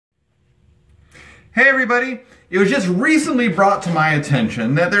Hey everybody, it was just recently brought to my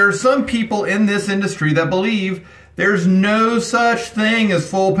attention that there are some people in this industry that believe there's no such thing as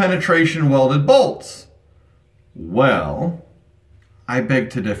full penetration welded bolts. Well, I beg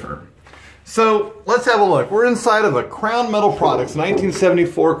to differ. So let's have a look. We're inside of a Crown Metal Products,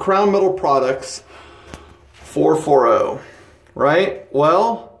 1974 Crown Metal Products 440, right?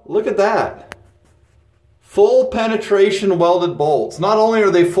 Well, look at that. Full penetration welded bolts. Not only are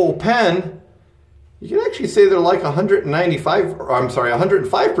they full pen, you can actually say they're like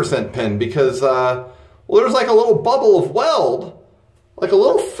 105% pen because, well, there's like a little bubble of weld, like a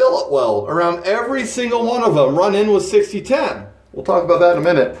little fillet weld around every single one of them run in with 6010. We'll talk about that in a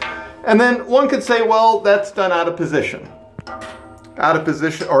minute. And then one could say, well, that's done out of position. Out of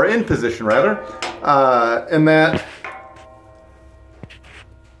position, or in position rather, in that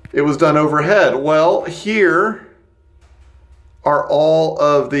it was done overhead. Well, here are all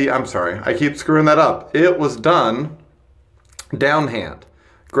of the, I'm sorry, I keep screwing that up. It was done downhand.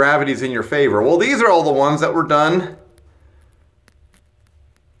 Gravity's in your favor. Well, these are all the ones that were done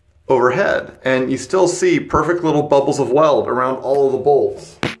overhead. And you still see perfect little bubbles of weld around all of the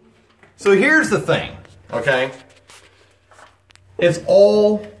bolts. So here's the thing, okay? It's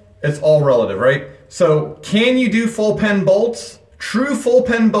all relative, right? So can you do full pen bolts? True full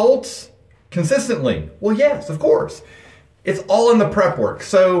pen bolts consistently? Well, yes, of course. It's all in the prep work.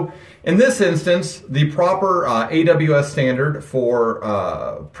 So in this instance, the proper AWS standard for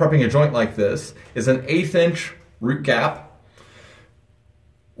prepping a joint like this is an 1/8 inch root gap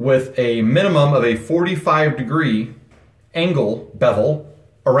with a minimum of a 45-degree angle bevel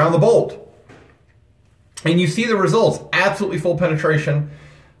around the bolt. And you see the results, absolutely full penetration.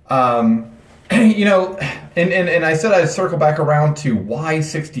 You know, and I said I'd circle back around to why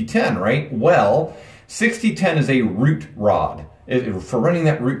 6010, right? Well, 6010 is a root rod for running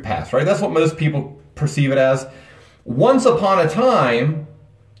that root pass, right? That's what most people perceive it as. Once upon a time,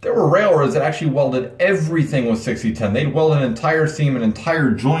 there were railroads that actually welded everything with 6010. They'd weld an entire seam, an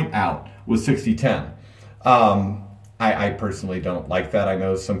entire joint out with 6010. I personally don't like that. I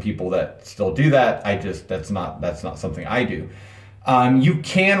know some people that still do that. That's not something I do. You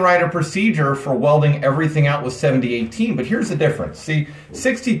can write a procedure for welding everything out with 7018, but here's the difference. See,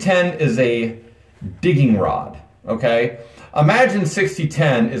 6010 is a digging rod, okay? Imagine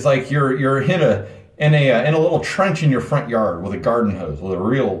 6010 is like you're in a little trench in your front yard with a garden hose with a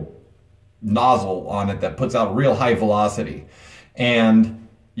real nozzle on it that puts out real high velocity, and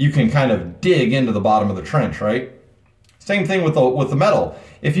you can kind of dig into the bottom of the trench, right? Same thing with the metal.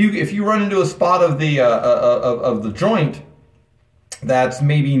 If you run into a spot of the joint that's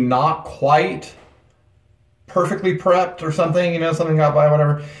maybe not quite perfectly prepped or something, you know, something got by,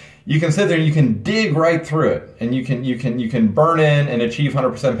 whatever, you can sit there and you can dig right through it, and you can burn in and achieve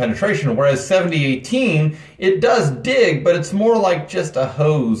 100% penetration. Whereas 7018, it does dig, but it's more like just a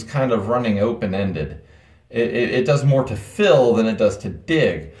hose kind of running open-ended. It does more to fill than it does to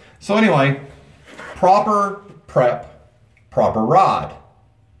dig. So anyway, proper prep, proper rod,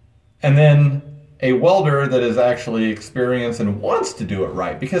 and then a welder that is actually experienced and wants to do it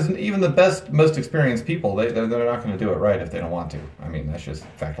right, because even the best, most experienced people, they're not going to do it right if they don't want to. I mean, that's just a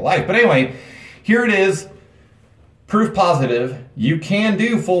fact of life. But anyway, here it is, proof positive. You can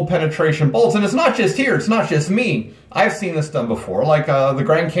do full penetration bolts, and it's not just here, it's not just me. I've seen this done before, like the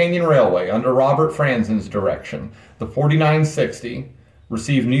Grand Canyon Railway under Robert Franzen's direction. The 4960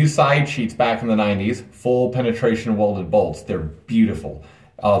 received new side sheets back in the 90s, full penetration welded bolts. They're beautiful.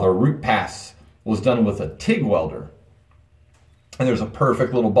 The root pass was done with a TIG welder, and there's a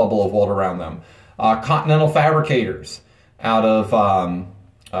perfect little bubble of weld around them. Continental Fabricators out of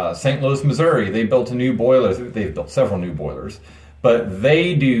St. Louis, Missouri, they built a new boiler. They've built several new boilers, but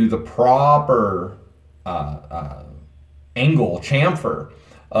they do the proper angle chamfer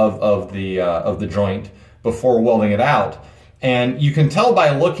of the joint before welding it out. And you can tell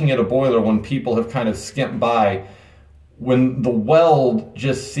by looking at a boiler when people have kind of skimped by, when the weld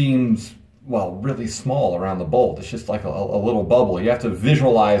just seems, well, really small around the bolt. It's just like a little bubble. You have to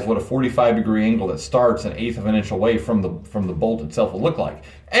visualize what a 45-degree angle that starts 1/8 of an inch away from the bolt itself will look like.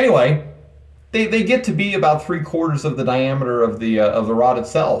 Anyway, they get to be about 3/4 of the diameter of the rod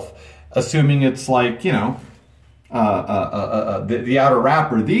itself, assuming it's like, you know, the outer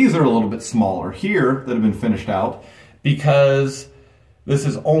wrapper. These are a little bit smaller here that have been finished out because this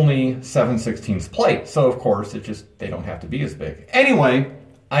is only 7/16 plate. So of course they don't have to be as big. Anyway,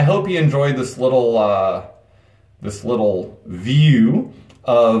 I hope you enjoyed this little view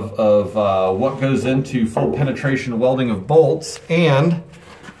of what goes into full penetration welding of bolts. And,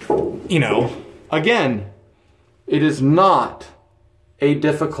 you know, again, it is not a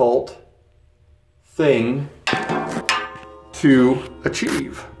difficult thing to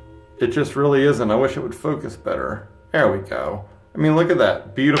achieve. It just really isn't. I wish it would focus better. There we go. I mean, look at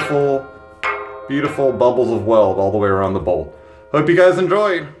that. Beautiful, beautiful bubbles of weld all the way around the bolt. Hope you guys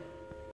enjoyed.